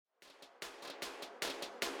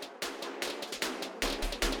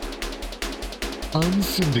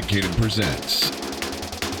Unsyndicated presents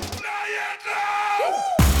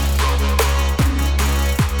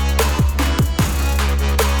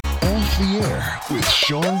Off the Air with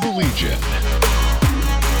Sean Belegian.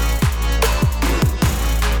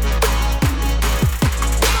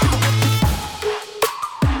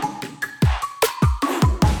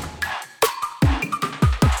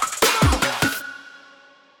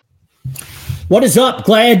 What is up?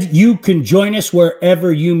 Glad you can join us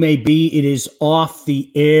wherever you may be. It is Off the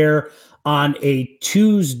Air on a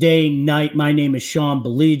Tuesday night. My name is Sean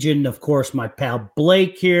Belegian. Of course, my pal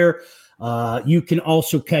Blake here. You can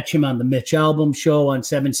also catch him on the Mitch Albom Show on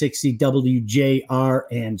 760 WJR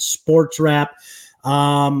and Sports Wrap.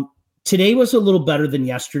 Today was a little better than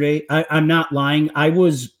yesterday. I'm not lying. I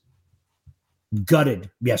was gutted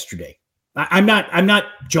yesterday. I'm not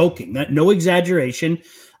joking. No exaggeration.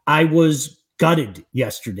 I was gutted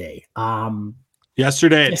yesterday.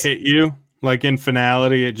 Yesterday it hit you like in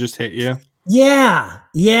finality. It just hit you. Yeah.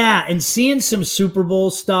 And seeing some Super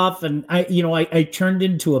Bowl stuff, and I turned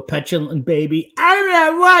into a petulant baby. I'm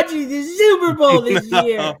not watching the Super Bowl this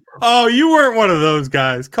year. Oh, you weren't one of those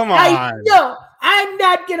guys. Come on. No, I'm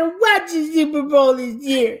not gonna watch the Super Bowl this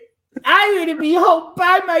year. I'm gonna be home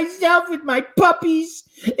by myself with my puppies,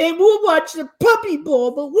 and we'll watch the Puppy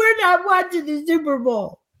Bowl, but we're not watching the Super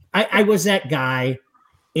Bowl. I was that guy.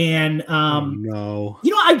 And, no.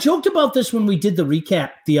 I joked about this when we did the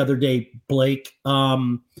recap the other day, Blake.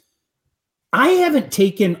 I haven't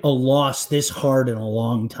taken a loss this hard in a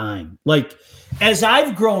long time. Like, as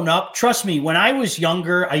I've grown up, trust me, when I was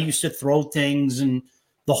younger, I used to throw things and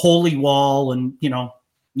the holy wall and, you know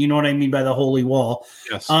what I mean by the holy wall.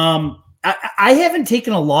 Yes. I haven't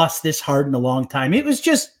taken a loss this hard in a long time. It was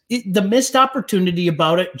just the missed opportunity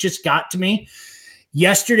about it just got to me.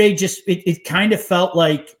 Yesterday, it kind of felt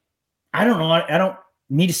like, I don't know, I don't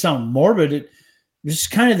need to sound morbid. It was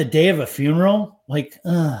just kind of the day of a funeral, like,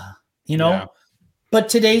 Yeah. But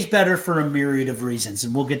today's better for a myriad of reasons,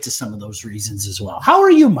 and we'll get to some of those reasons as well. How are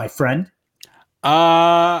you, my friend?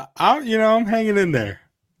 I'm hanging in there.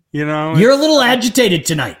 You're a little agitated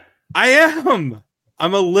tonight. I am.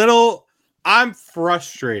 I'm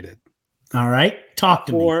frustrated. All right. Talk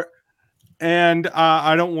to me. And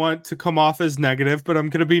I don't want to come off as negative, but I'm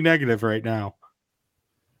going to be negative right now.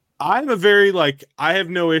 I'm I have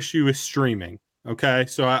no issue with streaming. Okay.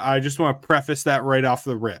 So I just want to preface that right off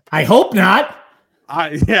the rip. I hope not.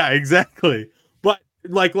 Yeah, exactly. But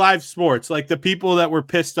like live sports, like the people that were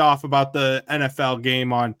pissed off about the NFL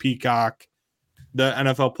game on Peacock, the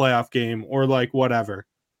NFL playoff game, or like whatever.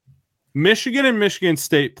 Michigan and Michigan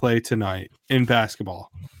State play tonight in basketball.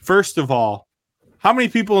 First of all, how many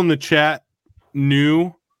people in the chat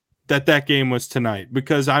knew that game was tonight?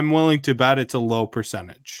 Because I'm willing to bet it's a low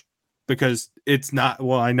percentage because it's not.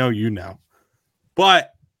 Well, I know you know,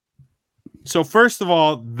 but so first of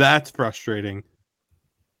all, that's frustrating.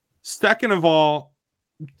 Second of all,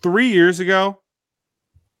 3 years ago,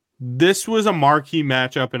 this was a marquee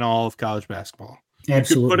matchup in all of college basketball.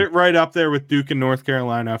 Absolutely. You could put it right up there with Duke and North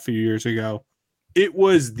Carolina a few years ago. It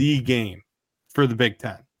was the game for the Big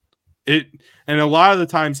Ten. And a lot of the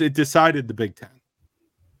times it decided the Big Ten.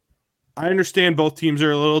 I understand both teams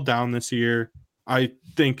are a little down this year. I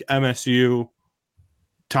think MSU,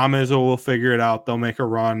 Tom Izzo will figure it out. They'll make a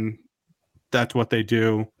run. That's what they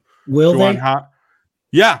do. Will they?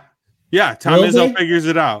 Yeah. Tom Izzo figures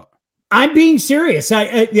it out. I'm being serious.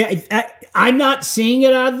 I'm not seeing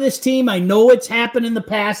it out of this team. I know it's happened in the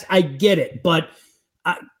past. I get it, but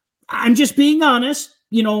I'm just being honest.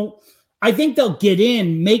 I think they'll get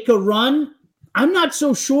in, make a run. I'm not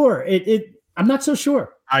so sure. I'm not so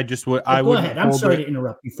sure. Go ahead. I'm sorry to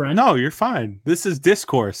interrupt you, friend. No, you're fine. This is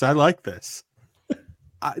discourse. I like this.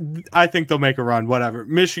 I think they'll make a run. Whatever.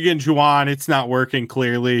 Michigan, Juwan, it's not working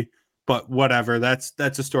clearly, but whatever. That's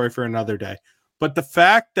a story for another day. But the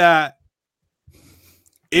fact that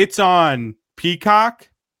it's on Peacock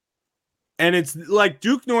and it's like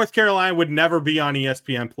Duke, North Carolina would never be on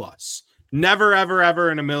ESPN Plus. Never, ever, ever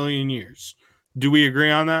in a million years. Do we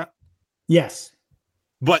agree on that? Yes.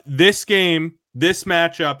 But this game, this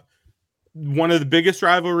matchup, one of the biggest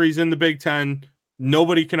rivalries in the Big Ten,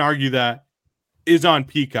 nobody can argue that, is on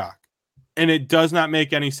Peacock. And it does not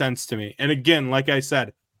make any sense to me. And again, like I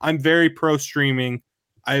said, I'm very pro streaming.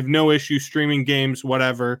 I have no issue streaming games,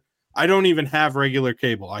 whatever. I don't even have regular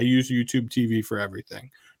cable. I use YouTube TV for everything.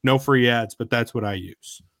 No free ads, but that's what I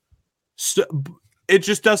use. So it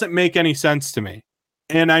just doesn't make any sense to me.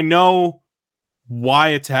 And I know why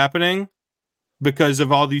it's happening because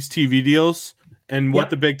of all these TV deals and what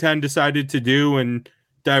the Big Ten decided to do and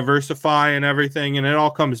diversify and everything. And it all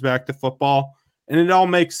comes back to football and it all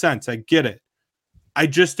makes sense. I get it. I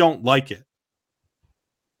just don't like it.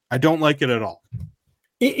 I don't like it at all.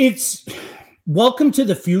 It's welcome to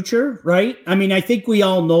the future, right? I mean, I think we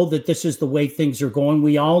all know that this is the way things are going.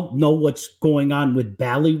 We all know what's going on with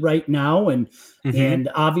Bally right now, and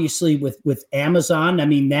obviously with Amazon. I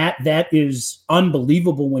mean, that is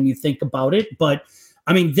unbelievable when you think about it. But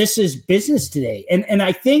I mean, this is business today, and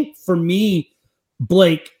I think for me,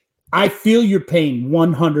 Blake, I feel your pain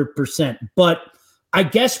 100%, but I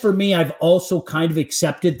guess for me, I've also kind of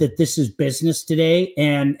accepted that this is business today,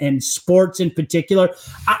 and sports in particular.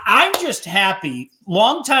 I'm just happy.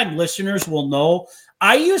 Longtime listeners will know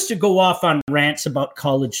I used to go off on rants about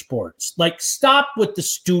college sports. Like, stop with the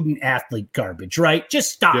student athlete garbage, right?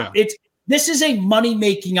 Just stop. Yeah. This is a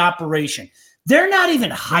money-making operation. They're not even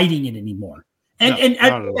hiding it anymore. And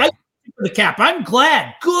I the cap. I'm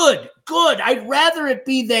glad. Good. I'd rather it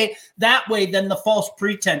be that way than the false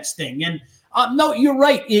pretense thing. And no, you're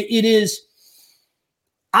right. It is.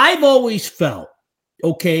 I've always felt,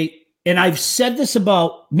 okay, and I've said this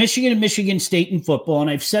about Michigan and Michigan State in football, and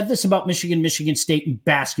I've said this about Michigan State in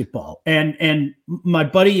basketball. And my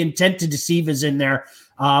buddy Intent to Deceive is in there.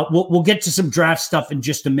 We'll get to some draft stuff in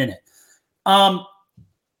just a minute.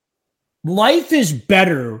 Life is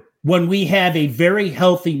better when we have a very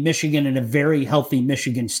healthy Michigan and a very healthy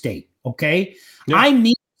Michigan State, okay? Yeah.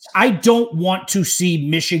 I don't want to see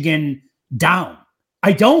Michigan down.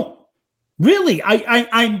 I don't. Really,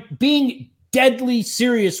 I'm being deadly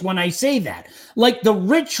serious when I say that. Like the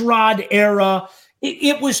Rich Rod era,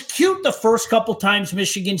 it was cute the first couple times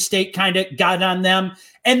Michigan State kind of got on them.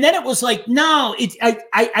 And then it was like, no,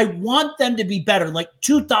 I want them to be better. Like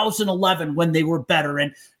 2011 when they were better,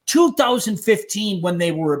 and 2015 when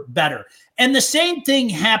they were better. And the same thing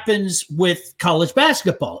happens with college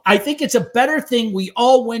basketball. I think it's a better thing. We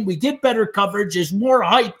all win. We get better coverage. There's more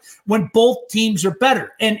hype when both teams are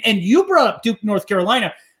better. And you brought up Duke, North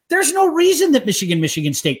Carolina. There's no reason that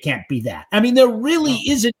Michigan State can't be that. I mean, there really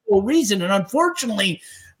isn't no reason. And unfortunately,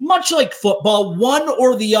 much like football, one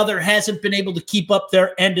or the other hasn't been able to keep up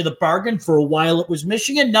their end of the bargain. For a while, it was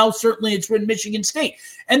Michigan. Now, certainly, it's been Michigan State.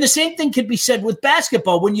 And the same thing could be said with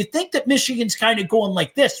basketball. When you think that Michigan's kind of going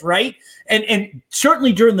like this, right? And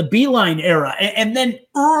certainly during the Beeline era, and then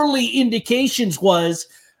early indications was,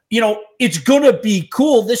 it's going to be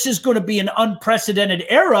cool. This is going to be an unprecedented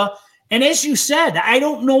era. And as you said, I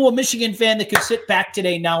don't know a Michigan fan that could sit back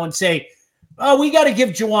today now and say, oh, we got to give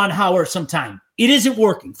Juwan Howard some time. It isn't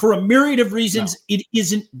working. For a myriad of reasons, It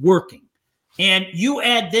isn't working. And you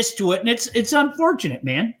add this to it, and it's unfortunate,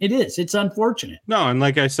 man. It is. It's unfortunate. No, and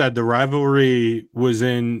like I said, the rivalry was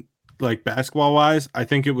in, like, basketball-wise, I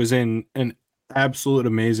think it was in an absolute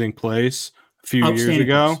amazing place a few years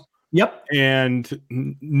ago. Yep. And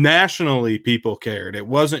nationally, people cared. It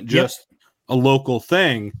wasn't just a local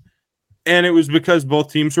thing. And it was because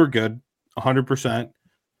both teams were good, 100%.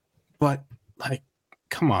 But, like,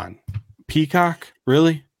 come on. Peacock?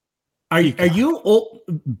 Really? Are you old?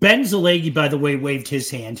 Ben Zalegi, by the way, waved his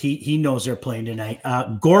hand. He knows they're playing tonight.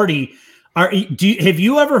 Gordy, have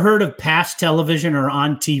you ever heard of Past Television or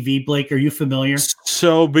On TV, Blake? Are you familiar?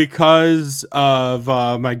 So because of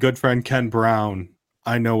my good friend Ken Brown,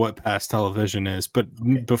 I know what Past Television is.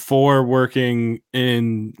 But before working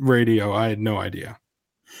in radio, I had no idea.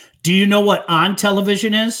 Do you know what On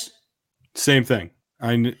Television is? Same thing.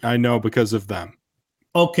 I know because of them.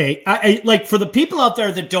 Okay. I like, for the people out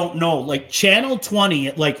there that don't know, like Channel 20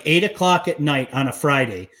 at like 8:00 at night on a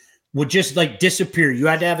Friday would just like disappear. You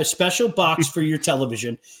had to have a special box for your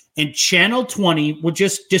television, and Channel 20 would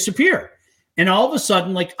just disappear. And all of a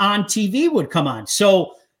sudden, like On TV would come on.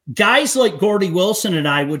 So guys like Gordy Wilson and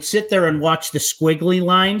I would sit there and watch the squiggly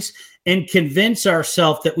lines and convince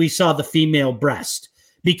ourselves that we saw the female breast,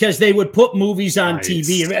 because they would put movies on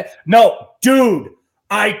TV. No, dude,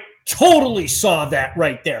 I totally saw that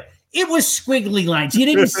right there. It was squiggly lines. You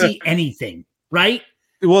didn't see anything, right?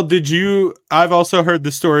 Well, I've also heard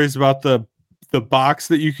the stories about the box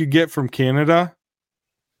that you could get from Canada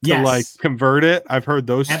to like convert it. I've heard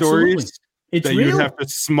those stories. It's that real. You'd have to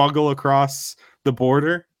smuggle across the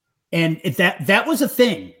border. And that was a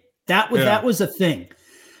thing. That was a thing.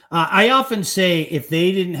 I often say if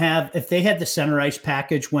they had the center ice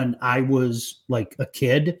package when I was like a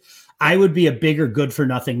kid, I would be a bigger good for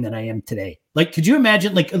nothing than I am today. Like, could you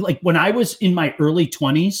imagine like when I was in my early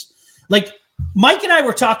 20s, like Mike and I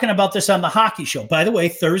were talking about this on the hockey show, by the way,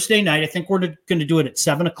 Thursday night. I think we're going to do it at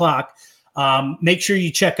 7:00. Make sure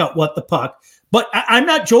you check out What the Puck. But I'm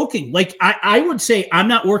not joking. Like I would say I'm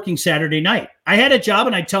not working Saturday night. I had a job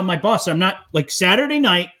and I'd tell my boss, I'm not, like, Saturday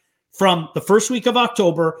night from the first week of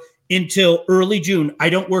October until early June. I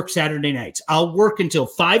don't work Saturday nights. I'll work until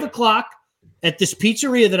 5:00 at this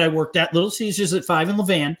pizzeria that I worked at, Little Caesars at 5 in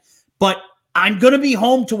Levan, but I'm going to be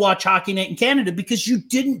home to watch Hockey Night in Canada because you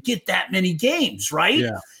didn't get that many games, right?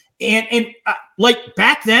 Yeah. And like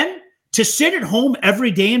back then, to sit at home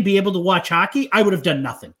every day and be able to watch hockey, I would have done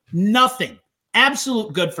nothing. Nothing.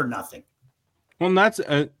 Absolute good for nothing. Well, that's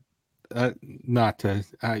not to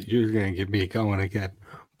you're gonna get me going again,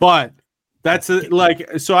 but that's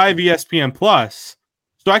like, so I have ESPN Plus,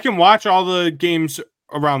 so I can watch all the games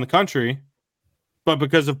around the country, but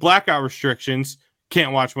because of blackout restrictions,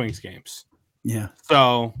 can't watch Wings games. Yeah.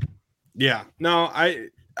 So, yeah, no, I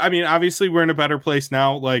mean, obviously we're in a better place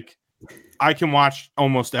now. Like, I can watch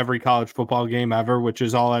almost every college football game ever, which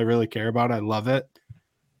is all I really care about. I love it,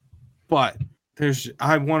 but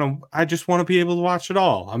I just want to be able to watch it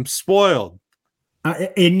all. I'm spoiled.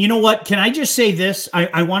 And you know what? Can I just say this?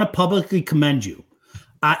 I want to publicly commend you.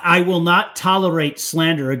 I will not tolerate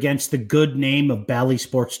slander against the good name of Bally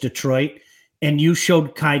Sports Detroit, and you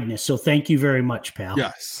showed kindness. So thank you very much, pal.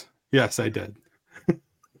 Yes, I did.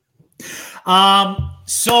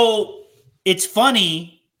 So it's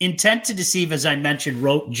funny. Intent to Deceive, as I mentioned,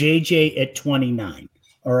 wrote JJ at 29.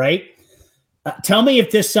 All right. Tell me if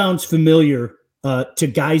this sounds familiar to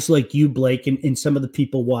guys like you, Blake, and some of the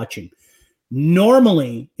people watching.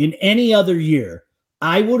 Normally, in any other year,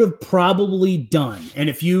 I would have probably done, and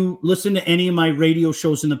if you listen to any of my radio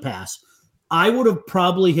shows in the past, I would have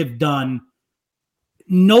probably have done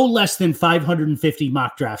no less than 550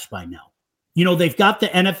 mock drafts by now. You know, they've got the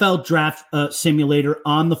NFL draft simulator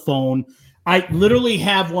on the phone. I literally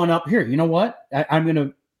have one up here. You know what? I'm going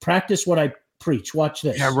to practice what I preach. Watch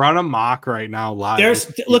this. Yeah, run a mock right now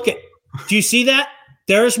live. Look at. Do you see that?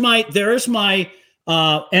 There's my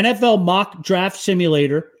NFL mock draft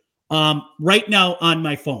simulator right now on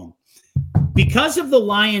my phone. Because of the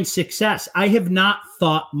Lions' success, I have not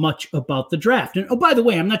thought much about the draft. And oh, by the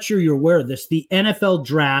way, I'm not sure you're aware of this. The NFL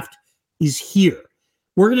draft is here.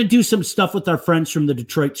 We're going to do some stuff with our friends from the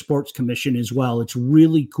Detroit Sports Commission as well. It's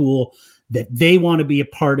really cool that they want to be a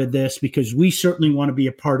part of this because we certainly want to be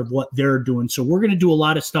a part of what they're doing. So we're going to do a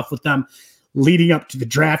lot of stuff with them leading up to the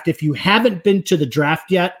draft. If you haven't been to the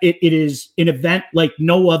draft yet, it is an event like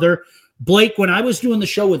no other. Blake, when I was doing the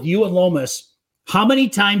show with you and Lomas, how many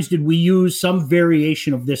times did we use some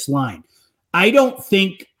variation of this line? I don't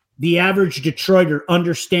think the average Detroiter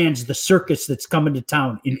understands the circus that's coming to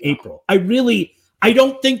town in April. I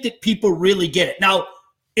don't think that people really get it. Now,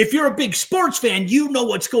 if you're a big sports fan, you know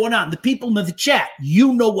what's going on. The people in the chat,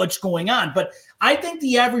 you know what's going on. But I think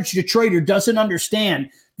the average Detroiter doesn't understand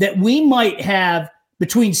that we might have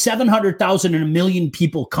between 700,000 and 1 million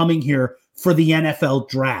people coming here for the NFL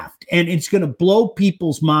draft. And it's going to blow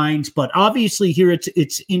people's minds. But obviously here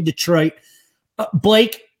it's in Detroit.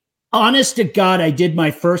 Blake, honest to God, I did my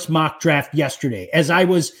first mock draft yesterday. As I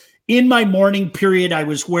was in my morning period, I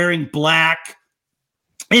was wearing black.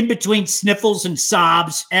 In between sniffles and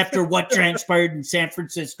sobs after what transpired in San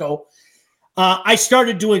Francisco, I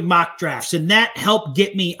started doing mock drafts, and that helped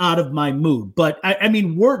get me out of my mood. But I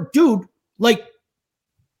mean, we're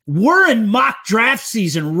in mock draft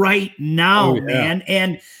season right now, man.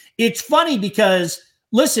 And it's funny because,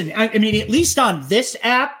 listen, I mean, at least on this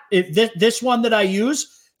app, this one that I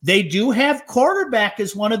use, they do have quarterback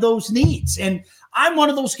as one of those needs. And I'm one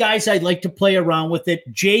of those guys, I'd like to play around with it.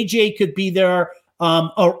 JJ could be there.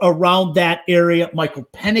 Around that area. Michael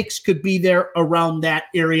Penix could be there around that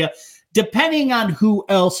area, depending on who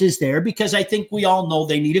else is there, because I think we all know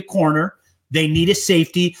they need a corner. They need a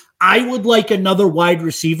safety. I would like another wide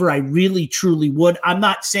receiver. I really, truly would. I'm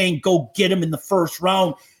not saying go get him in the first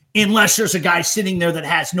round unless there's a guy sitting there that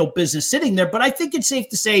has no business sitting there. But I think it's safe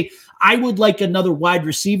to say I would like another wide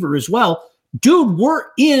receiver as well. Dude, we're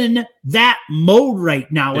in that mode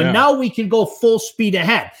right now, and now we can go full speed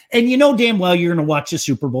ahead. And you know damn well you're going to watch the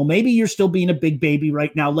Super Bowl. Maybe you're still being a big baby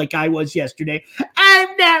right now like I was yesterday.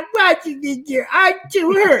 I'm not watching this year. I'm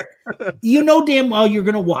too hurt. You know damn well you're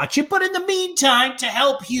going to watch it. But in the meantime, to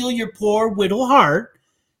help heal your poor widow heart,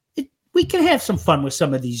 we can have some fun with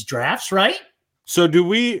some of these drafts, right? So do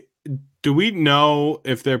we know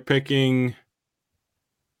if they're picking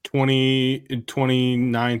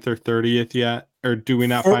 29th or 30th yet, or do we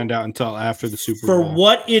not find out until after the Super Bowl? For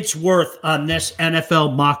what it's worth, on this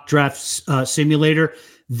NFL mock draft simulator,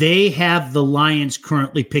 they have the Lions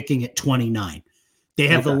currently picking at 29. They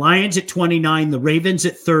have the Lions at 29, the Ravens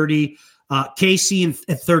at 30, KC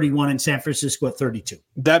at 31, and San Francisco at 32.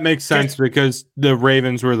 That makes sense because the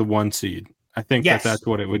Ravens were the 1 seed. I think that's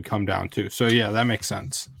what it would come down to. So yeah, that makes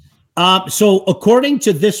sense. So according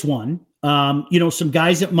to this one, some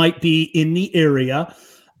guys that might be in the area.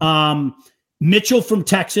 Mitchell from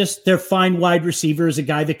Texas, their fine wide receiver, is a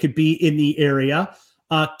guy that could be in the area.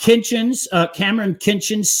 Cameron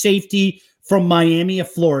Kinchins, safety from Miami of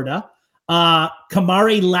Florida.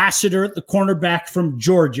 Kamari Lassiter, the cornerback from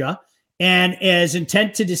Georgia. And as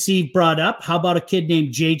Intent to Deceive brought up, how about a kid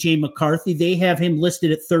named J.J. McCarthy? They have him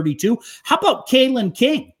listed at 32. How about Kalen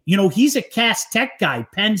King? He's a Cass Tech guy,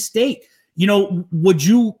 Penn State. Would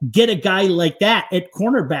you get a guy like that at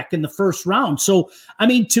cornerback in the first round? So, I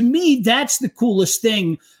mean, to me, that's the coolest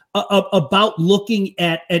thing about looking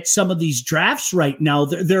at some of these drafts right now.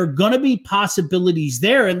 There are going to be possibilities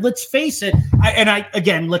there. And let's face it,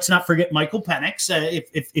 again, let's not forget Michael Penix.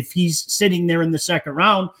 If he's sitting there in the second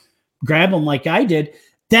round, grab him like I did.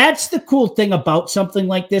 That's the cool thing about something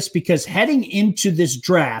like this, because heading into this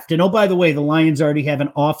draft, and oh, by the way, the Lions already have an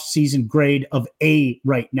off-season grade of A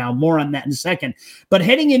right now. More on that in a second. But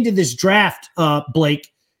heading into this draft,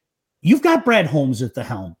 Blake, you've got Brad Holmes at the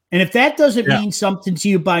helm. And if that doesn't mean something to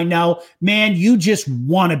you by now, man, you just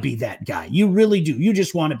want to be that guy. You really do. You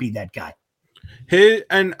just want to be that guy.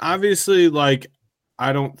 And obviously,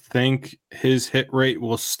 I don't think his hit rate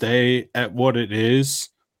will stay at what it is.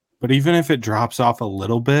 But even if it drops off a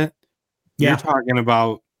little bit, you're talking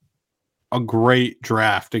about a great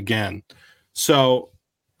draft again. So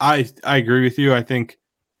I agree with you. I think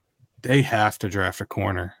they have to draft a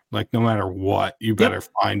corner. No matter what, you better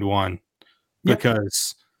find one,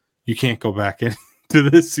 because you can't go back into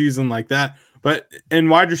this season like that. But in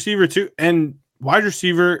wide receiver too, and wide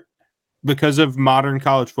receiver, because of modern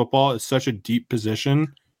college football, is such a deep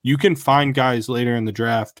position. You can find guys later in the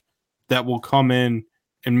draft that will come in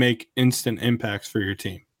and make instant impacts for your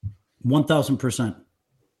team. 1,000%.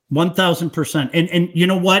 1,000%. And you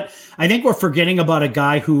know what? I think we're forgetting about a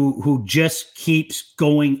guy who just keeps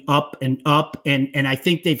going up and up, and I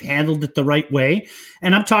think they've handled it the right way.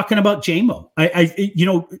 And I'm talking about J-Mo. I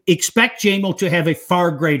expect J-Mo to have a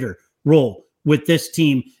far greater role with this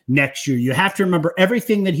team next year. You have to remember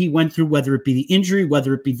everything that he went through, whether it be the injury,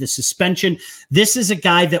 whether it be the suspension. This is a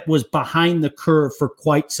guy that was behind the curve for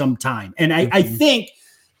quite some time. And I think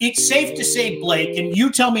it's safe to say, Blake, and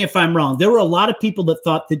you tell me if I'm wrong, there were a lot of people that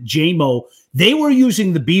thought that J-Mo, they were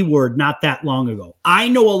using the B word not that long ago. I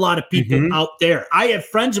know a lot of people out there. I have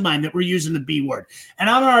friends of mine that were using the B word. And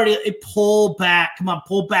I'm already, pull back. Come on,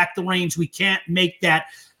 pull back the reins. We can't make that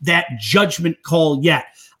judgment call yet.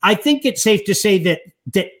 I think it's safe to say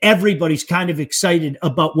that everybody's kind of excited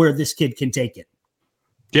about where this kid can take it.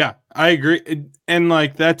 Yeah, I agree. And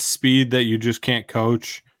that speed that you just can't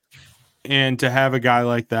coach. And to have a guy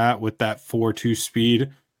like that with that 4.2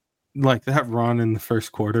 speed, that run in the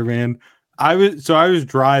first quarter, man. I was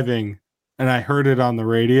driving and I heard it on the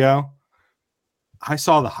radio. I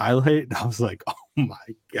saw the highlight and I was like, oh my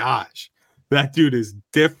gosh, that dude is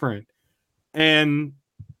different. And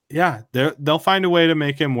yeah, they'll find a way to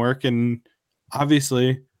make him work. And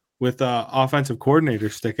obviously with an offensive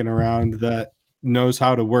coordinator sticking around that knows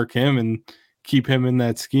how to work him and keep him in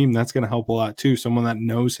that scheme, that's going to help a lot too. Someone that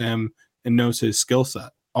knows him and knows his skill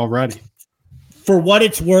set already. For what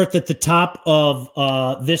it's worth, at the top of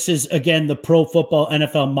this is, again, the Pro Football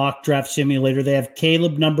NFL Mock Draft Simulator. They have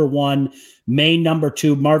Caleb number 1, May number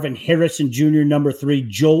 2, Marvin Harrison Jr. number 3,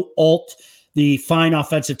 Joe Alt, the fine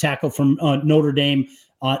offensive tackle from Notre Dame,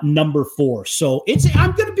 number 4. So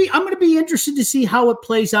I'm going to be interested to see how it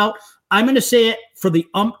plays out. I'm going to say it for the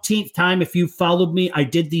umpteenth time. If you followed me, I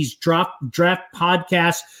did these draft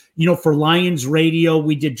podcasts, for Lions Radio.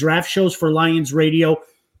 We did draft shows for Lions Radio.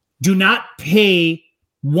 Do not pay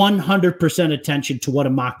 100% attention to what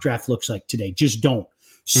a mock draft looks like today. Just don't.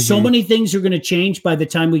 So many things are going to change by the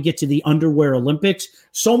time we get to the Underwear Olympics.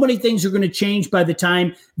 So many things are going to change by the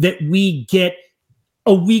time that we get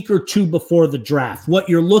a week or two before the draft. What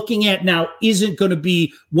you're looking at now isn't going to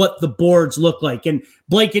be what the boards look like. And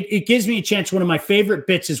Blake, it gives me a chance. One of my favorite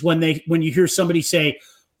bits is when you hear somebody say,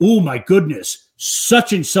 oh my goodness,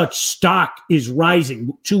 such and such stock is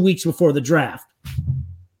rising 2 weeks before the draft.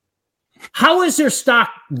 How is their stock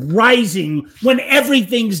rising when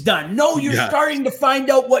everything's done? No, you're starting to find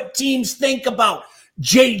out what teams think about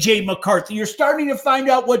J.J. McCarthy. You're starting to find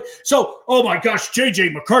out oh my gosh, J.J.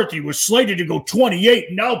 McCarthy was slated to go 28.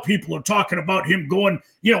 And now people are talking about him going,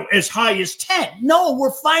 as high as 10. No,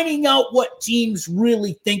 we're finding out what teams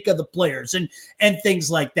really think of the players and things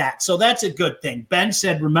like that. So that's a good thing. Ben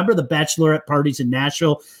said, remember the bachelorette parties in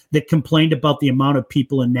Nashville that complained about the amount of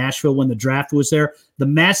people in Nashville when the draft was there? The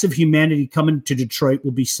massive humanity coming to Detroit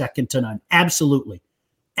will be second to none. Absolutely.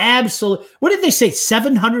 Absolutely. What did they say?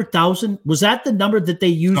 700,000? Was that the number that they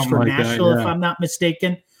used for Nashville, if I'm not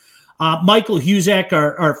mistaken? Michael Huzak,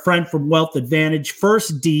 our friend from Wealth Advantage,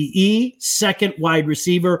 first DE, second wide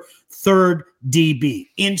receiver, third DB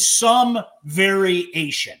in some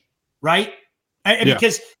variation, right?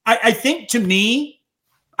 Because I think, to me,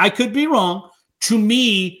 I could be wrong, to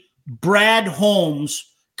me, Brad Holmes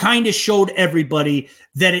kind of showed everybody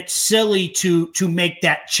that it's silly to make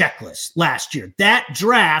that checklist last year. That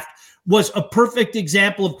draft was a perfect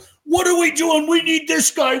example of, what are we doing? We need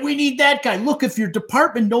this guy. We need that guy. Look, if your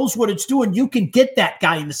department knows what it's doing, you can get that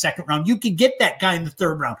guy in the second round. You can get that guy in the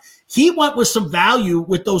third round. He went with some value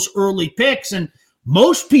with those early picks. And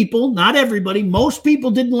most people, not everybody, most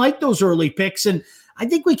people didn't like those early picks. And I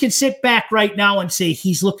think we can sit back right now and say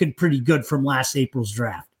he's looking pretty good from last April's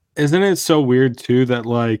draft. Isn't it so weird, too, that,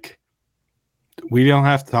 like, we don't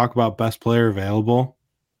have to talk about best player available?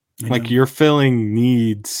 Like, you're filling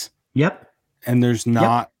needs. Yep. And there's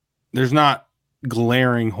not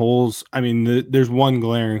glaring holes. I mean, there's one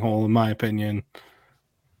glaring hole, in my opinion,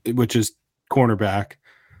 which is cornerback.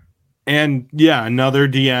 And, yeah, another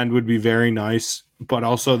D-end would be very nice, but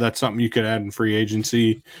also that's something you could add in free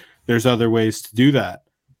agency. There's other ways to do that.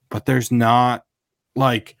 But there's not,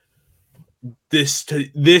 like, this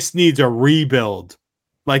needs a rebuild.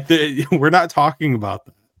 Like, we're not talking about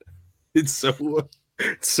that. It's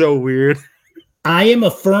so weird. I am a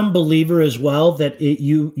firm believer as well that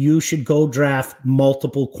you should go draft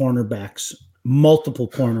multiple cornerbacks.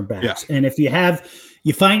 Yeah. And if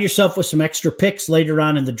you find yourself with some extra picks later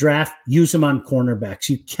on in the draft, use them on cornerbacks.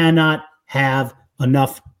 You cannot have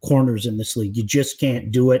enough corners in this league. You just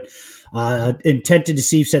can't do it. Intent to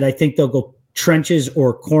Deceive said, I think they'll go trenches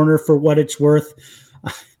or corner for what it's worth.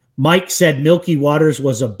 Mike said Milky Waters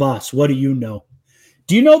was a bust. What do you know?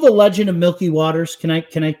 Do you know the legend of Milky Waters? Can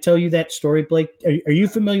I tell you that story, Blake? Are you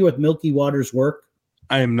familiar with Milky Waters' work?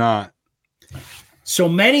 I am not. So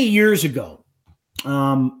many years ago,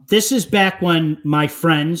 this is back when my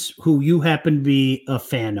friends, who you happen to be a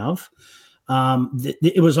fan of,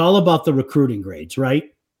 it was all about the recruiting grades,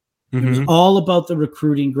 right? Mm-hmm. It was all about the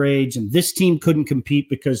recruiting grades, and this team couldn't compete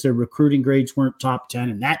because their recruiting grades weren't top 10,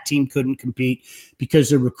 and that team couldn't compete because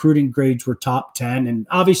their recruiting grades were top 10. And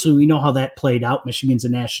obviously we know how that played out. Michigan's a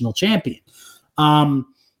national champion.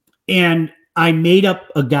 And I made up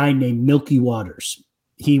a guy named Milky Waters.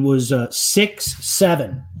 He was a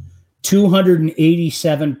 6'7",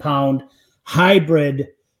 287-pound hybrid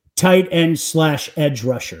tight end / edge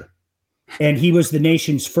rusher. And he was the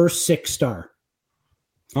nation's first 6-star.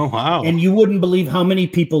 Oh, wow. And you wouldn't believe how many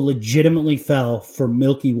people legitimately fell for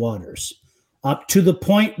Milky Waters, up to the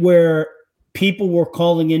point where people were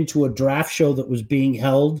calling into a draft show that was being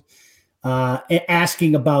held,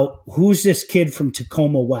 asking about, who's this kid from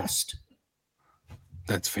Tacoma West?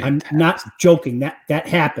 That's fantastic. I'm not joking. That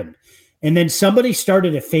happened. And then somebody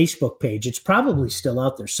started a Facebook page. It's probably still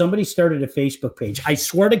out there. Somebody started a Facebook page. I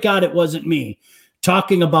swear to God, it wasn't me,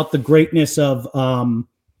 talking about the greatness of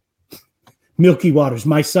Milky Waters.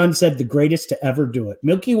 My son said the greatest to ever do it.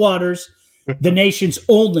 Milky Waters, the nation's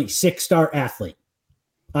only 6-star athlete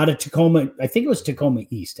out of Tacoma. I think it was Tacoma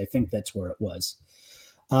East. I think that's where it was.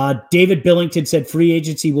 David Billington said free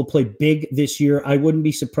agency will play big this year. I wouldn't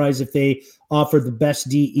be surprised if they offer the best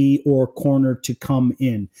DE or corner to come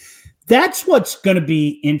in. That's what's going to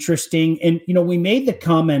be interesting. And, we made the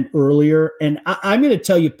comment earlier, and I'm going to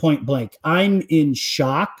tell you point blank, I'm in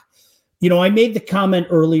shock. I made the comment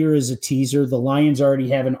earlier as a teaser. The Lions already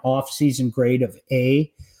have an off-season grade of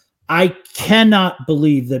A. I cannot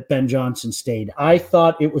believe that Ben Johnson stayed. I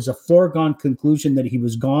thought it was a foregone conclusion that he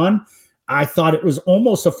was gone. I thought it was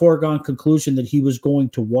almost a foregone conclusion that he was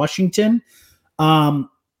going to Washington.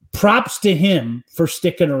 Props to him for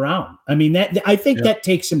sticking around. I mean, I think that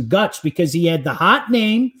takes some guts, because he had the hot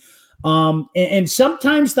name. And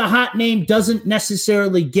sometimes the hot name doesn't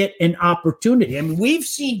necessarily get an opportunity. I mean, we've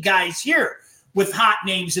seen guys here with hot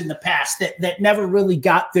names in the past that never really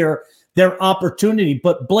got their opportunity.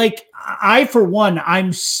 But Blake, for one,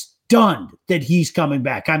 I'm stunned that he's coming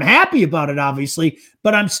back. I'm happy about it, obviously,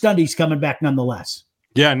 but I'm stunned he's coming back nonetheless.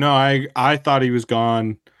 Yeah, no, I thought he was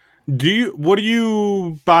gone. What do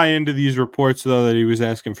you buy into these reports, though, that he was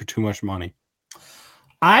asking for too much money?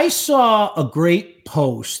 I saw a great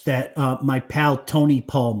post that my pal Tony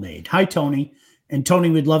Paul made. Hi, Tony. And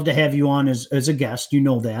Tony, we'd love to have you on as a guest. You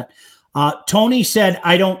know that. Tony said,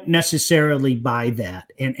 I don't necessarily buy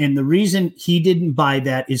that. And the reason he didn't buy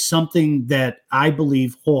that is something that I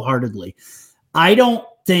believe wholeheartily. I don't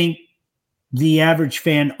think the average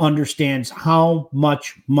fan understands how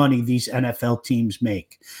much money these NFL teams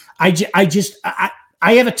make.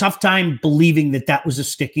 I have a tough time believing that was a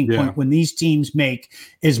sticking point when these teams make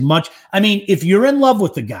as much. I mean, if you're in love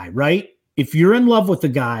with the guy, right? If you're in love with the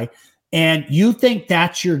guy, and you think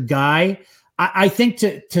that's your guy, I think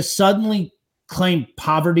to suddenly claim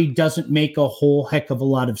poverty doesn't make a whole heck of a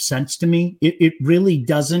lot of sense to me. It really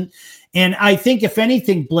doesn't. And I think if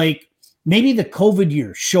anything, Blake, maybe the COVID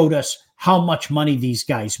year showed us how much money these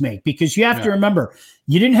guys make, because you have to remember,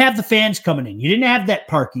 you didn't have the fans coming in. You didn't have that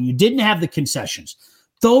parking. You didn't have the concessions.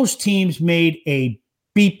 Those teams made a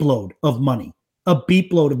beep load of money.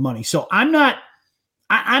 So I'm not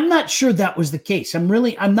sure that was the case.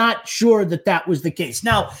 I'm not sure that was the case.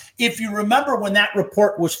 Now, if you remember when that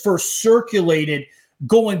report was first circulated,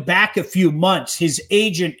 going back a few months, his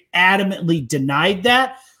agent adamantly denied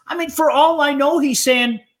that. I mean, for all I know, he's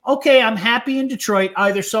saying, okay, I'm happy in Detroit.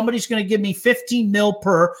 Either somebody's going to give me 15 mil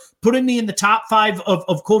per, putting me in the top 5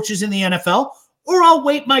 of coaches in the NFL, or I'll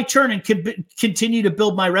wait my turn and continue to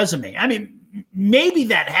build my resume. I mean, maybe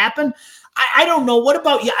that happened. I don't know. What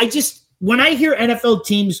about you? When I hear NFL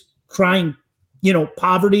teams crying,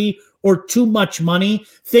 poverty or too much money,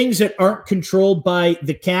 things that aren't controlled by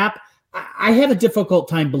the cap, I have a difficult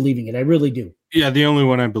time believing it. I really do. Yeah, the only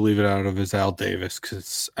one I believe it out of is Al Davis,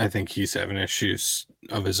 because I think he's having issues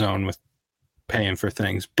of his own with paying for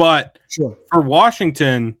things. But for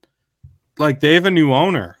Washington, like, they have a new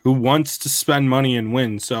owner who wants to spend money and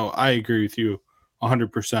win. So I agree with you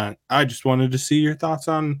 100%. I just wanted to see your thoughts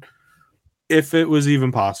on if it was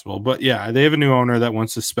even possible. But yeah, they have a new owner that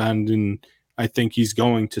wants to spend, and I think he's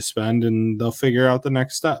going to spend, and they'll figure out the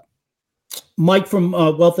next step. Mike from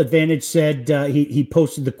Wealth Advantage said he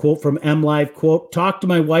posted the quote from MLive, quote, "Talked to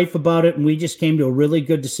my wife about it, and we just came to a really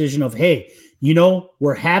good decision of, hey,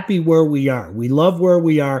 we're happy where we are. We love where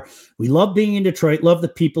we are. We love being in Detroit, love the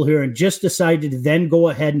people here, and just decided to then go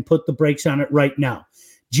ahead and put the brakes on it right now.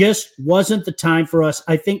 Just wasn't the time for us.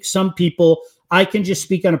 I think some people, I can just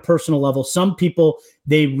speak on a personal level, some people,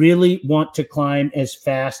 they really want to climb as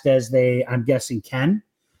fast as they, I'm guessing, can.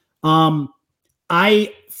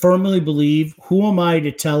 I firmly believe, who am I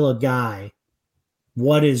to tell a guy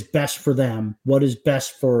what is best for them, what is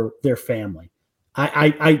best for their family?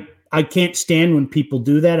 I can't stand when people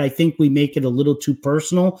do that. I think we make it a little too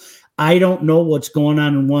personal. I don't know what's going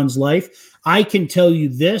on in one's life. I can tell you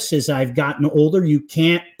this, as I've gotten older, you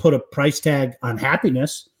can't put a price tag on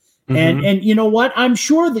happiness. Mm-hmm. And you know what? I'm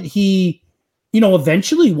sure that he,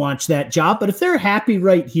 eventually wants that job, but if they're happy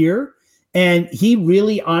right here, and he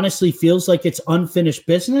really honestly feels like it's unfinished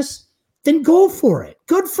business, then go for it.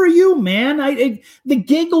 Good for you, man. The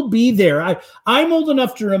gig will be there. I'm old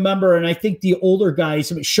enough to remember, and I think the older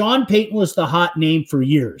guys, Sean Payton was the hot name for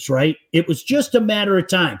years, right? It was just a matter of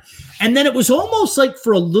time. And then it was almost like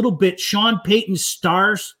for a little bit, Sean Payton's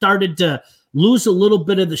stars started to lose a little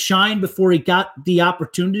bit of the shine before he got the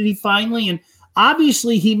opportunity finally. And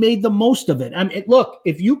obviously he made the most of it. I mean, look,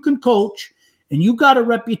 if you can coach and you got a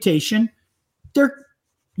reputation,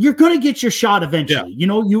 you're going to get your shot eventually.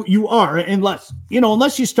 Yeah. You are, unless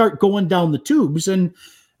you start going down the tubes, and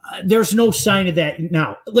there's no sign of that.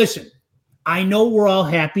 Now, listen, I know we're all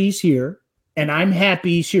happy he's here, and I'm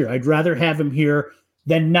happy he's here. I'd rather have him here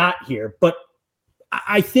than not here. But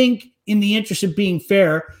I think, in the interest of being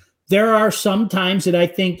fair, there are some times that I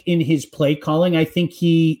think in his play calling, I think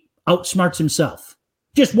he outsmarts himself.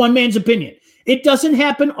 Just one man's opinion. It doesn't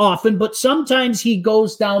happen often, but sometimes he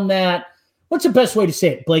goes down that, what's the best way to say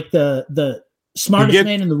it, Blake? The smartest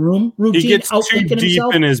man in the room routine. He gets too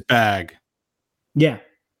deep in his bag. Yeah.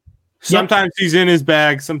 Sometimes he's in his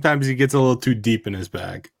bag. Sometimes he gets a little too deep in his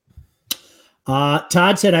bag.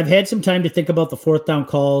 Todd said, I've had some time to think about the 4th down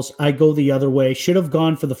calls. I go the other way. Should have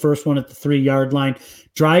gone for the first one at the 3-yard line.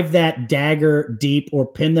 Drive that dagger deep or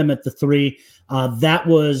pin them at the 3. That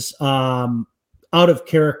was out of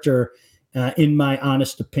character, in my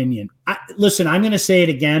honest opinion. Listen, I'm going to say it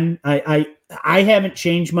again. I haven't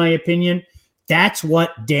changed my opinion. That's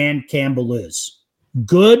what Dan Campbell is.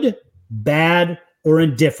 Good, bad, or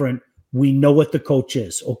indifferent. We know what the coach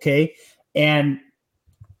is, okay? And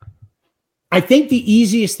I think the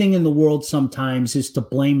easiest thing in the world sometimes is to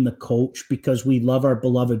blame the coach because we love our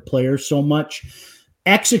beloved players so much.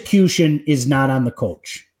 Execution is not on the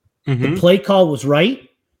coach. Mm-hmm. The play call was right.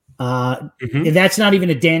 That's not even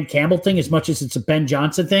a Dan Campbell thing as much as it's a Ben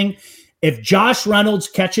Johnson thing. If Josh Reynolds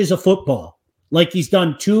catches a football like he's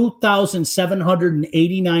done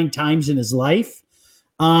 2,789 times in his life,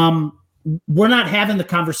 we're not having the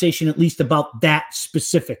conversation at least about that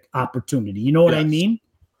specific opportunity. You know what I mean?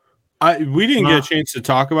 We didn't get a chance to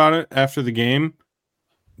talk about it after the game,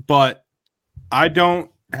 but I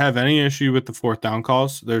don't have any issue with the 4th down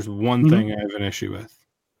calls. There's one thing I have an issue with.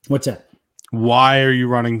 What's that? Why are you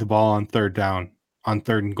running the ball on 3rd down, on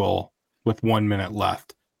 3rd and goal with 1 minute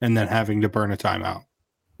left and then having to burn a timeout?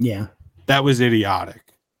 Yeah. That was idiotic.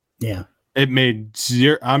 Yeah. It made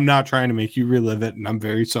zero. I'm not trying to make you relive it, and I'm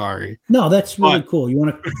very sorry. No, that's really cool. You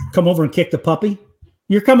want to come over and kick the puppy?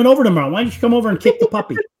 You're coming over tomorrow. Why don't you come over and kick the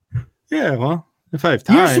puppy? Yeah, well, if I have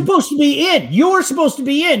time. You're supposed to be in. You're supposed to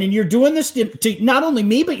be in, and you're doing this to not only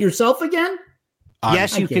me, but yourself again?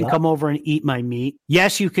 Yes, you can come over and eat my meat.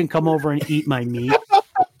 Yes, you can come over and eat my meat.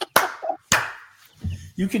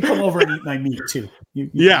 You can come over and eat my meat, too. You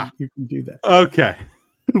can do that. Okay.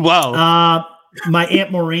 Well. My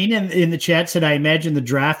Aunt Maureen in the chat said, I imagine the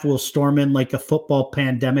draft will storm in like a football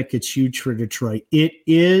pandemic. It's huge for Detroit. It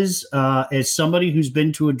is, as somebody who's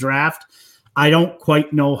been to a draft, I don't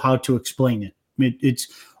quite know how to explain it. It's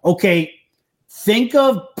okay. Think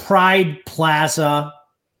of Pride Plaza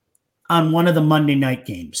on one of the Monday night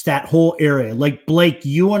games, that whole area. Like Blake,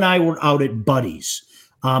 you and I were out at Buddy's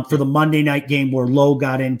for the Monday night game where Lowe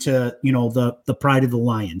got into, the Pride of the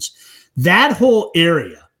Lions. That whole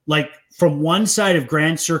area, like from one side of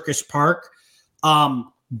Grand Circus Park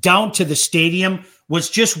down to the stadium,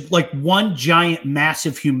 was just like one giant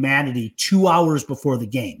massive humanity 2 hours before the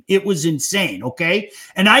game. It was insane, okay?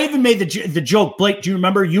 And I even made the joke, Blake, do you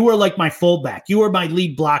remember? You were like my fullback. You were my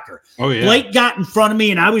lead blocker. Oh, yeah. Blake got in front of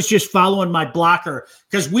me, and I was just following my blocker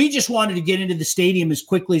because we just wanted to get into the stadium as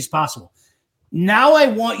quickly as possible. Now I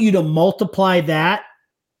want you to multiply that,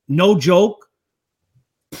 no joke,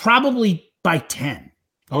 probably by 10.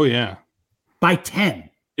 Oh, yeah. By 10.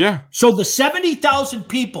 Yeah. So the 70,000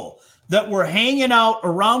 people that were hanging out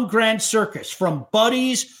around Grand Circus, from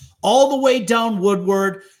Buddy's all the way down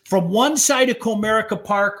Woodward, from one side of Comerica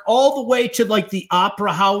Park all the way to like the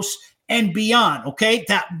Opera House and beyond, okay?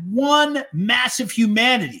 That one massive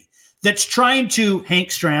humanity that's trying to, Hank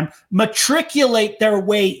Stram, matriculate their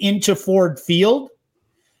way into Ford Field.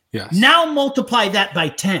 Yes. Now multiply that by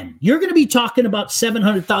 10. You're going to be talking about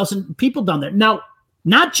 700,000 people down there. Now,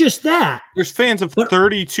 not just that. There's fans of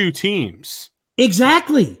 32 teams.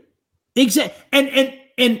 Exactly.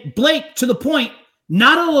 And Blake, to the point,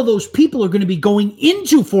 not all of those people are going to be going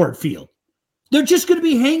into Ford Field. They're just going to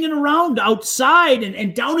be hanging around outside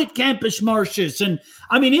and down at Campus Martius. And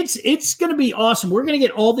I mean, it's going to be awesome. We're going to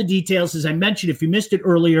get all the details. As I mentioned, if you missed it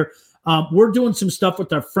earlier, we're doing some stuff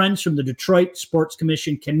with our friends from the Detroit Sports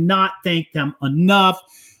Commission. Cannot thank them enough.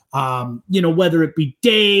 Whether it be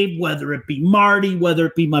Dave, whether it be Marty, whether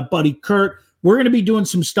it be my buddy Kurt, we're going to be doing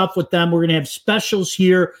some stuff with them. We're going to have specials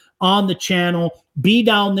here on the channel. Be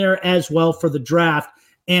down there as well for the draft.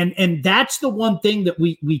 And that's the one thing that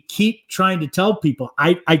we keep trying to tell people.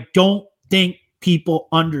 I don't think people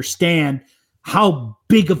understand how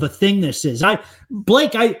big of a thing this is.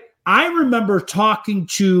 Blake, I remember talking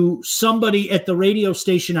to somebody at the radio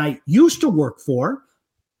station I used to work for,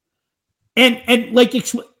 and like,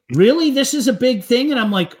 really, this is a big thing? And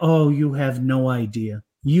I'm like, oh, you have no idea.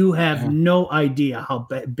 You have no idea how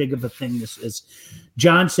big of a thing this is.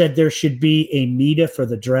 John said there should be a media for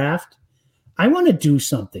the draft. I want to do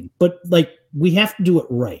something, but like, we have to do it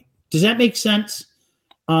right. Does that make sense?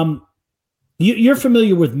 You're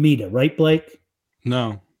familiar with META, right, Blake?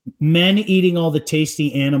 No. Men eating all the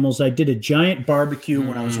tasty animals. I did a giant barbecue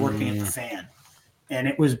when I was working at the Fan. And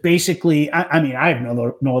it was basically, I mean, I have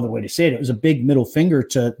no other way to say it. It was a big middle finger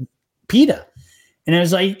to PETA. And I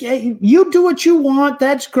was like, hey, you do what you want.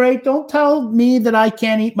 That's great. Don't tell me that I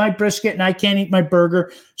can't eat my brisket and I can't eat my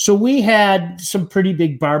burger. So we had some pretty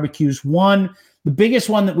big barbecues. The biggest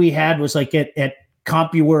one that we had was like at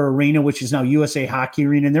CompuWare Arena, which is now USA Hockey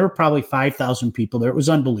Arena. And there were probably 5,000 people there. It was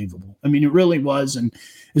unbelievable. I mean, it really was. And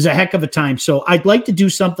it was a heck of a time. So I'd like to do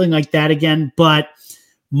something like that again, but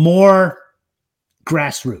more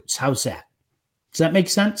grassroots. How's that? Does that make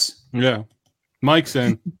sense? Yeah. Mike's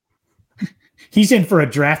in. He's in for a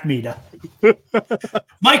draft meetup.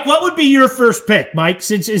 Mike, what would be your first pick, Mike?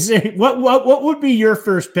 What would be your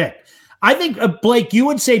first pick? I think, Blake, you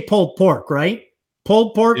would say pulled pork, right?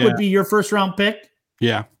 Pulled pork would be your first round pick?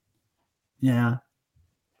 Yeah. Yeah.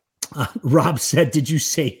 Rob said, did you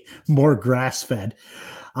say more grass-fed?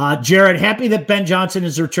 Jared, happy that Ben Johnson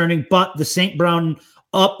is returning, but the St. Brown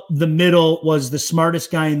up the middle was the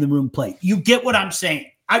smartest guy in the room play. You get what I'm saying.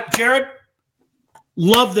 Jared,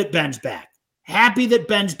 love that Ben's back. Happy that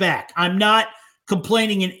Ben's back. I'm not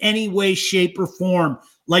complaining in any way, shape, or form.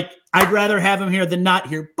 Like, I'd rather have him here than not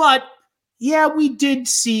here. But, yeah, we did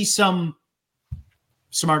see some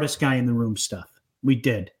smartest guy in the room stuff. We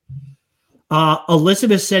did.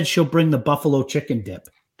 Elizabeth said she'll bring the buffalo chicken dip.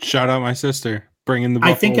 Shout out my sister. Bringing the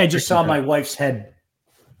buffalo I think I just saw dip. my wife's head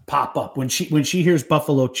pop up when she hears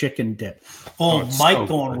buffalo chicken dip. Oh, Mike so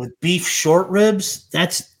going good. with beef short ribs.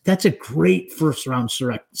 That's a great first round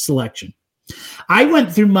selection. I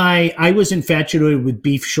was infatuated with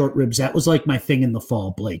beef short ribs. That was like my thing in the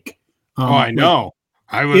fall, Blake. I know.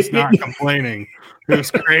 I was not complaining. It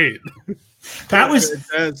was great. That was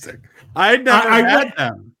fantastic. I had never had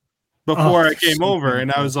them before I came over,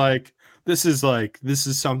 and I was like, this is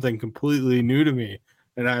something completely new to me,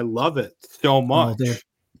 and I love it so much.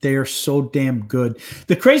 They are so damn good.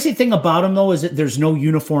 The crazy thing about them, though, is that there's no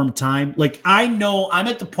uniform time. Like, I know I'm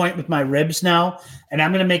at the point with my ribs now, and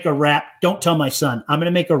I'm going to make a rack. Don't tell my son. I'm going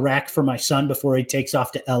to make a rack for my son before he takes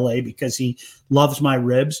off to LA because he loves my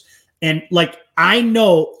ribs. And, like, I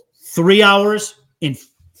know 3 hours in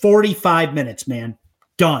 45 minutes, man.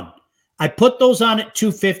 Done. I put those on at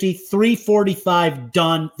 250, 345,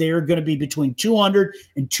 done. They're going to be between 200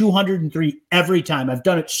 and 203 every time. I've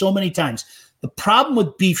done it so many times. The problem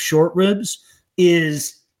with beef short ribs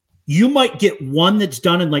is you might get one that's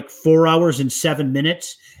done in like 4 hours and 7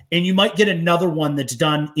 minutes, and you might get another one that's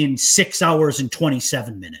done in 6 hours and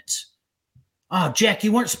 27 minutes. Oh, Jack,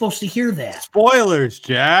 you weren't supposed to hear that. Spoilers,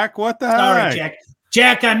 Jack. What the heck? Sorry, Jack.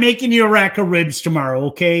 Jack, I'm making you a rack of ribs tomorrow,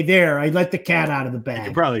 okay? There, I let the cat out of the bag. I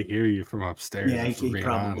can probably hear you from upstairs. Yeah, he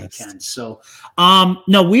probably can. So,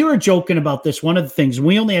 no, we were joking about this. One of the things,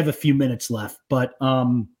 we only have a few minutes left, but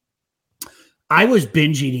I was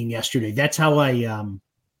binge eating yesterday. That's how I you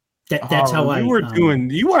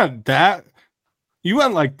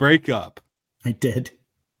went like breakup. I did.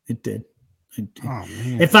 Oh,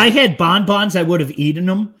 man. If I had bonbons, I would have eaten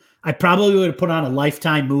them. I probably would have put on a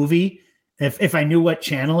Lifetime movie if I knew what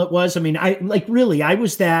channel it was. I mean, I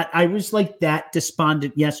was like that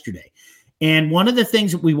despondent yesterday. And one of the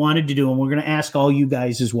things that we wanted to do, and we're going to ask all you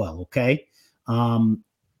guys as well, okay?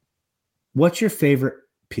 What's your favorite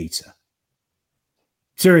pizza?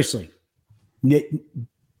 Seriously,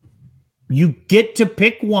 you get to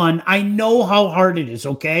pick one. I know how hard it is,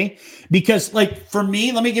 okay? Because, like, for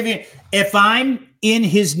me, let me give you, if I'm in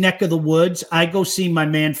his neck of the woods, I go see my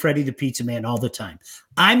man, Freddie the Pizza Man, all the time.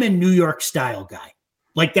 I'm a New York style guy.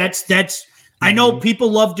 Like, that's, I know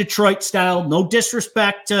people love Detroit style. No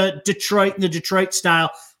disrespect to Detroit and the Detroit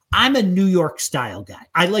style. I'm a New York style guy.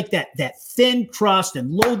 I like that thin crust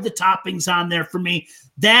and load the toppings on there for me.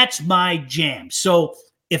 That's my jam. So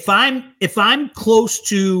if I'm close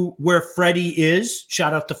to where Freddie is,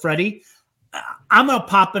 shout out to Freddie, I'm gonna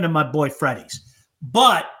pop into my boy Freddie's.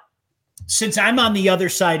 But since I'm on the other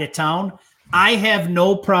side of town, I have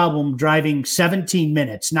no problem driving 17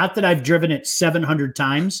 minutes. Not that I've driven it 700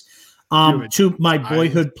 times to my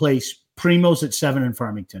boyhood place, Primo's at 7 in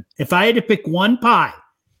Farmington. If I had to pick one pie,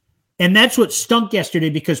 and that's what stunk yesterday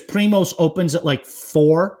because Primo's opens at like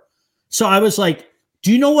 4. So I was like,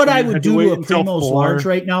 do you know what I would do to a Primo's large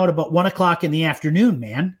right now at about 1 o'clock in the afternoon,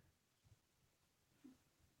 man?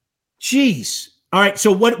 Jeez. All right.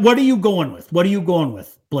 So what are you going with? What are you going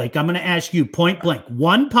with, Blake? I'm going to ask you point blank.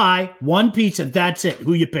 One pie, one pizza. That's it.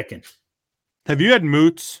 Who you picking? Have you had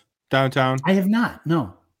Moots downtown? I have not.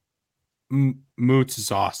 No. Moots is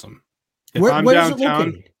awesome. Where is it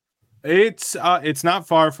located? It's not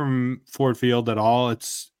far from Ford Field at all.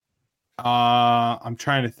 It's I'm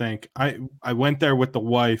trying to think. I went there with the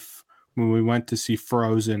wife when we went to see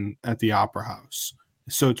Frozen at the Opera House.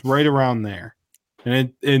 So it's right around there.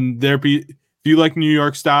 And if you like New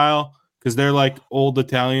York style, because they're like old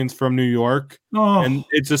Italians from New York, and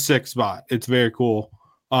it's a sick spot. It's very cool.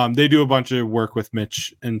 They do a bunch of work with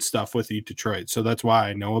Mitch and stuff with Eat Detroit, so that's why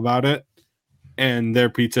I know about it. And their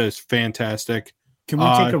pizza is fantastic. Can we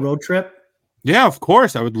take a road trip? Yeah, of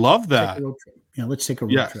course. I would love that. Yeah, let's take a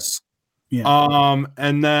road trip. Yeah.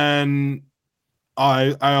 And then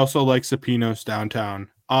I also like Supino's downtown.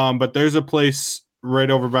 But there's a place right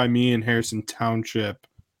over by me in Harrison Township,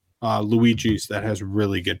 Luigi's, that has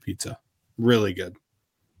really good pizza. Really good.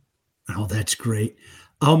 Oh, that's great.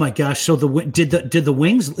 Oh my gosh. So did the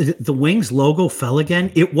Wings logo fell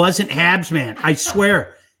again? It wasn't Habs, man. I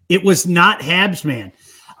swear. It was not Habs, man.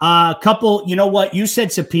 Couple, you know what? You said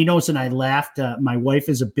Supino's and I laughed. My wife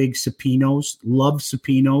is a big Supino's, loves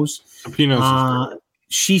Supino's.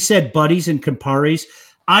 She said Buddies and Campari's.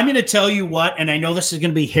 I'm going to tell you what, and I know this is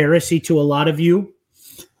going to be heresy to a lot of you.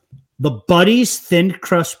 The Buddies thin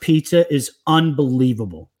crust pizza is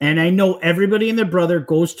unbelievable. And I know everybody and their brother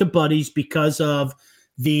goes to Buddies because of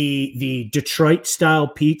the Detroit style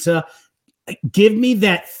pizza. Give me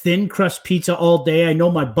that thin crust pizza all day. I know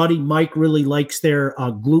my buddy Mike really likes their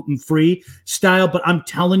gluten-free style, but I'm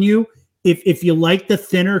telling you, if you like the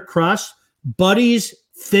thinner crust, Buddy's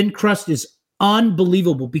thin crust is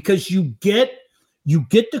unbelievable because you get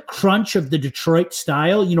the crunch of the Detroit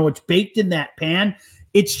style. You know, it's baked in that pan.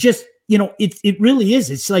 It's just, you know, it really is.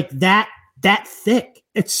 It's like that thick.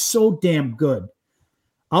 It's so damn good.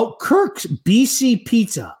 Oh, Kirk's BC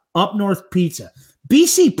Pizza, Up North Pizza.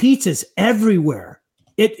 BC Pizza's everywhere.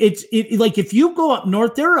 It's like if you go up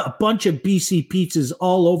north, there are a bunch of BC pizzas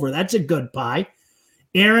all over. That's a good pie.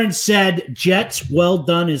 Aaron said, Jets well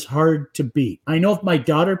done is hard to beat. I know if my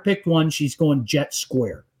daughter picked one, she's going Jet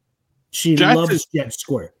Square. She loves Jet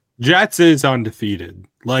Square. Jets is undefeated.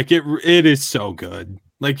 Like it is so good.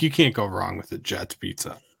 Like you can't go wrong with a Jets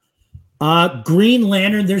pizza. Green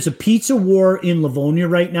Lantern, there's a pizza war in Livonia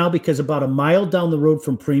right now because about a mile down the road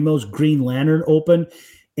from Primo's, Green Lantern opened,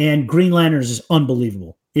 and Green Lantern is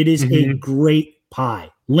unbelievable. It is a great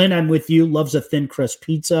pie. Lynn, I'm with you, loves a thin crust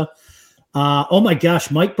pizza. Oh my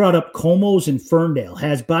gosh, Mike brought up Como's in Ferndale.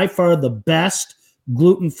 Has by far the best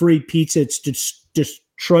gluten-free pizza. It's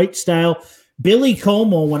Detroit style. Billy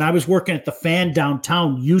Como, when I was working at the Fan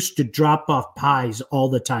downtown, used to drop off pies all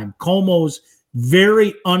the time. Como's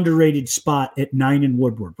very underrated spot at 9 and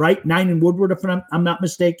Woodward, right? 9 and Woodward, if I'm not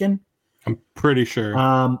mistaken. I'm pretty sure.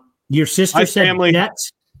 Your sister said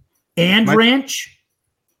Jets and Ranch?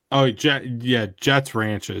 Oh, Jets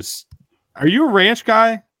Ranches. Are you a ranch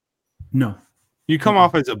guy? No. You come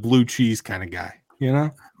off as a blue cheese kind of guy, you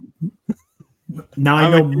know? Now I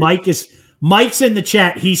know Mike's in the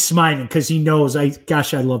chat. He's smiling because he knows I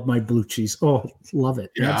love my blue cheese. Oh, love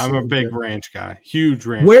it. Yeah, I'm a big ranch guy. Huge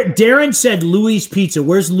ranch. Where Darren said Louis Pizza.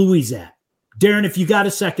 Where's Louis at? Darren, if you got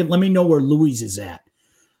a second, let me know where Louis is at.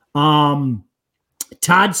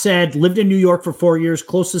 Todd said, lived in New York for 4 years.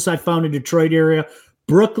 Closest I found in Detroit area.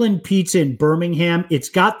 Brooklyn Pizza in Birmingham. It's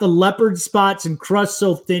got the leopard spots and crust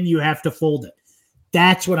so thin you have to fold it.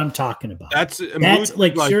 That's what I'm talking about. That's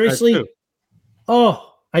like seriously. That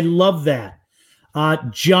oh, I love that.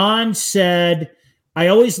 John said, I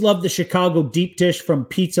always love the Chicago deep dish from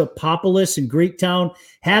Pizza Popolis in Greektown.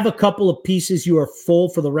 Have a couple of pieces. You are full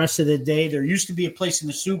for the rest of the day. There used to be a place in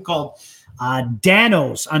the Sioux called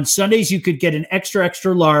Dano's. On Sundays, you could get an extra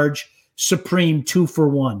large Supreme 2 for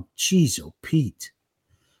 $1. Jeez, oh, Pete.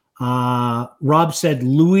 Rob said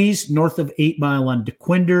Louis, north of 8 Mile on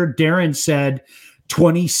DeQuinder. Darren said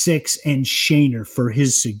 26 and Shaner for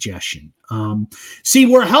his suggestion. See,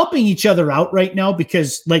 we're helping each other out right now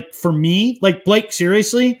because, like, for me, like Blake,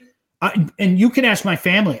 seriously, and you can ask my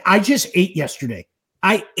family, I just ate yesterday.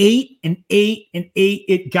 I ate and ate and ate.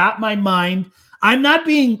 It got my mind. I'm not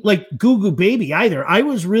being like goo baby either. I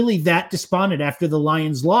was really that despondent after the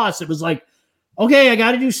Lions loss. It was like, okay, I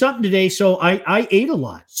got to do something today. So I ate a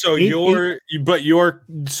lot. So you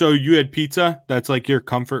had pizza. That's like your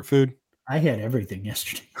comfort food. I had everything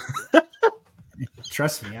yesterday.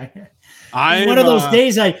 Trust me. I'm one of those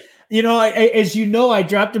days as you know, I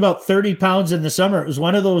dropped about 30 pounds in the summer. It was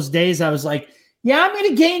one of those days I was like, yeah, I'm going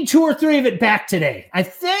to gain 2 or 3 of it back today. I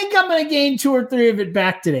think I'm going to gain 2 or 3 of it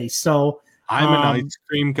back today. So I'm an ice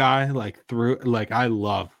cream guy. I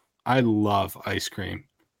love ice cream.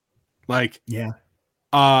 Like, yeah.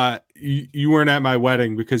 You weren't at my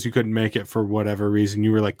wedding because you couldn't make it for whatever reason.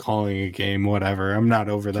 You were like calling a game, whatever. I'm not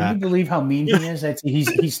over that. Can you believe how mean he is?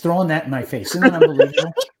 He's throwing that in my face. Isn't that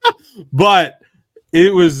unbelievable? But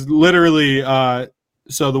it was literally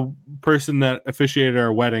so the person that officiated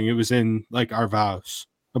our wedding, it was in like our vows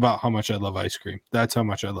about how much I love ice cream. That's how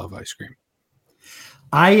much I love ice cream.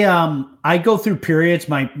 I go through periods.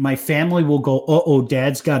 My family will go, oh,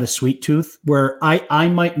 dad's got a sweet tooth, where I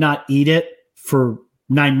might not eat it for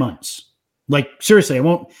 9 months. Like, seriously, I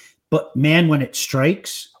won't. But man, when it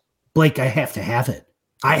strikes, Blake, I have to have it.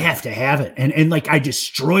 I have to have it. And like, I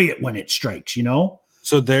destroy it when it strikes, you know?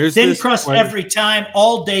 So there's thin crust every time,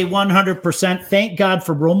 all day, 100%. Thank God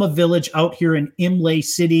for Roma Village out here in Imlay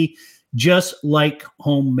City, just like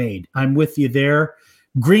homemade. I'm with you there.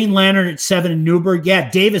 Green Lantern at 7 in Newburgh. Yeah,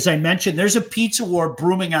 Dave, as I mentioned, there's a pizza war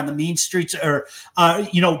brewing on the mean streets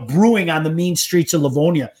brewing on the mean streets of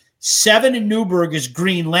Livonia. 7 in Newburgh is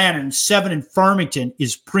Green Lantern. 7 in Farmington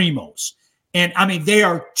is Primo's. And, I mean, they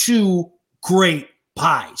are 2 great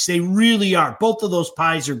pies. They really are. Both of those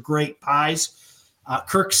pies are great pies.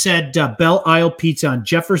 Kirk said Belle Isle Pizza on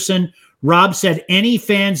Jefferson. Rob said any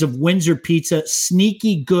fans of Windsor Pizza,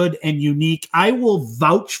 sneaky, good, and unique. I will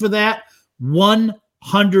vouch for that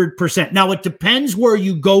 100%. Now, it depends where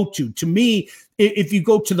you go to. To me, if you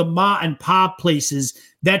go to the ma and pa places,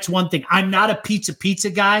 that's one thing. I'm not a pizza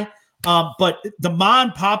guy, but the ma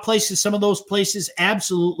and pa places, some of those places,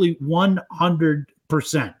 absolutely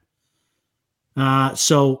 100%.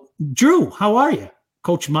 So, Drew, how are you?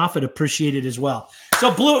 Coach Moffitt appreciated as well. So,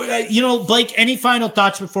 Blue, Blake, any final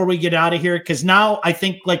thoughts before we get out of here? Because now I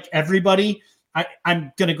think, like everybody,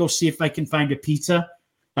 I'm going to go see if I can find a pizza.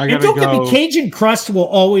 And don't get me, Cajun crust will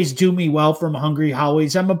always do me well from Hungry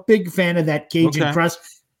Howie's. I'm a big fan of that Cajun crust.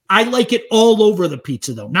 I like it all over the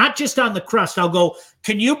pizza, though, not just on the crust. I'll go,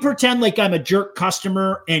 can you pretend like I'm a jerk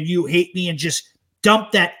customer and you hate me and just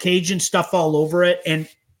dump that Cajun stuff all over it, and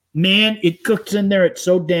man, it cooks in there. It's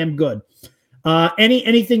so damn good.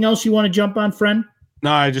 Anything else you want to jump on, friend?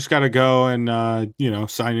 No, I just got to go and,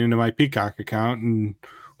 sign into my Peacock account and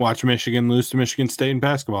watch Michigan lose to Michigan State in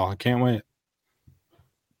basketball. I can't wait.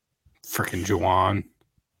 Freaking Juwan.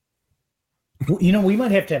 We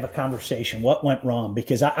might have to have a conversation. What went wrong?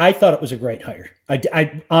 Because I thought it was a great hire.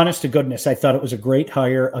 I honest to goodness, I thought it was a great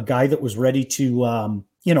hire. A guy that was ready to,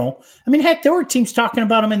 heck, there were teams talking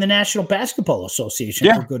about him in the National Basketball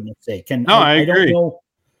Association, for goodness sake. And I agree. Don't know.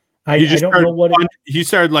 I don't know what he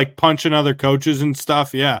started like punching other coaches and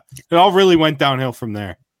stuff. Yeah, it all really went downhill from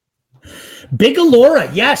there. Big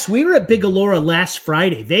Allura. Yes, we were at Big Allura last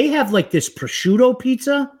Friday. They have like this prosciutto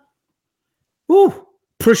pizza. Ooh.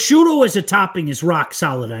 Prosciutto as a topping is rock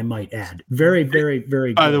solid, I might add. Very, very, very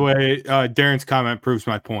good. By the way, Darren's comment proves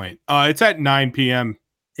my point. It's at 9 p.m.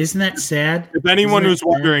 Isn't that sad? If anyone was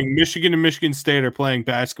wondering, Michigan and Michigan State are playing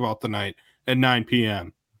basketball tonight at 9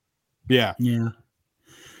 p.m. Yeah. Yeah.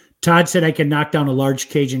 Todd said I can knock down a large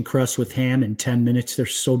Cajun crust with ham in 10 minutes. They're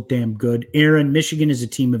so damn good. Aaron, Michigan is a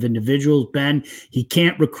team of individuals. Ben, he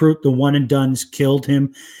can't recruit. The one and dones killed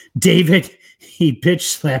him. David, he bitch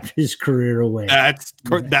slapped his career away. That's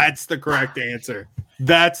the correct answer.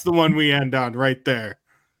 That's the one we end on right there.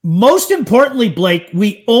 Most importantly, Blake,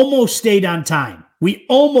 we almost stayed on time. We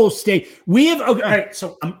almost stayed. We have okay, all right.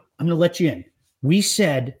 So I'm going to let you in. We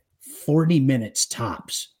said 40 minutes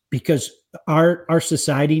tops because our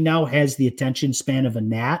society now has the attention span of a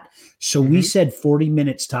gnat. So we said 40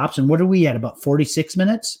 minutes tops. And what are we at? About 46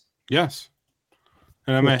 minutes? Yes.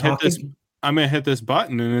 And I'm gonna hit this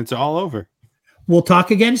button and it's all over. We'll talk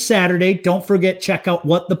again Saturday. Don't forget, check out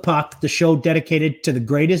What the Puck, the show dedicated to the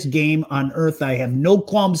greatest game on earth. I have no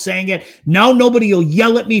qualms saying it. Now nobody will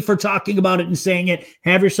yell at me for talking about it and saying it.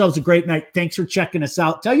 Have yourselves a great night. Thanks for checking us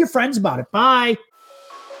out. Tell your friends about it. Bye.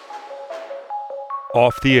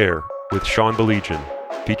 Off the Air with Sean Baligian,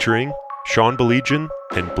 featuring Sean Baligian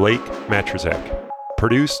and Blake Matrazak.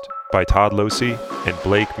 Produced by Todd Losey and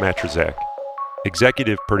Blake Matrazak.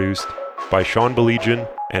 Executive produced by Sean Baligian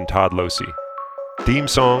and Todd Losey. Theme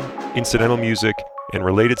song, incidental music, and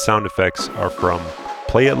related sound effects are from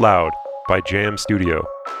Play It Loud by Jam Studio.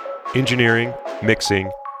 Engineering,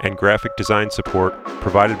 mixing, and graphic design support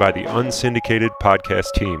provided by the Unsyndicated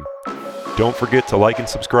Podcast team. Don't forget to like and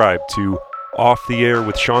subscribe to Off the Air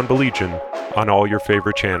with Sean Baligian on all your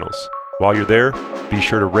favorite channels. While you're there, be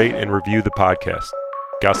sure to rate and review the podcast.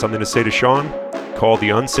 Got something to say to Sean? Call the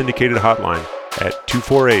Unsyndicated hotline at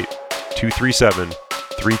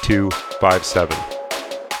 248-237-3257.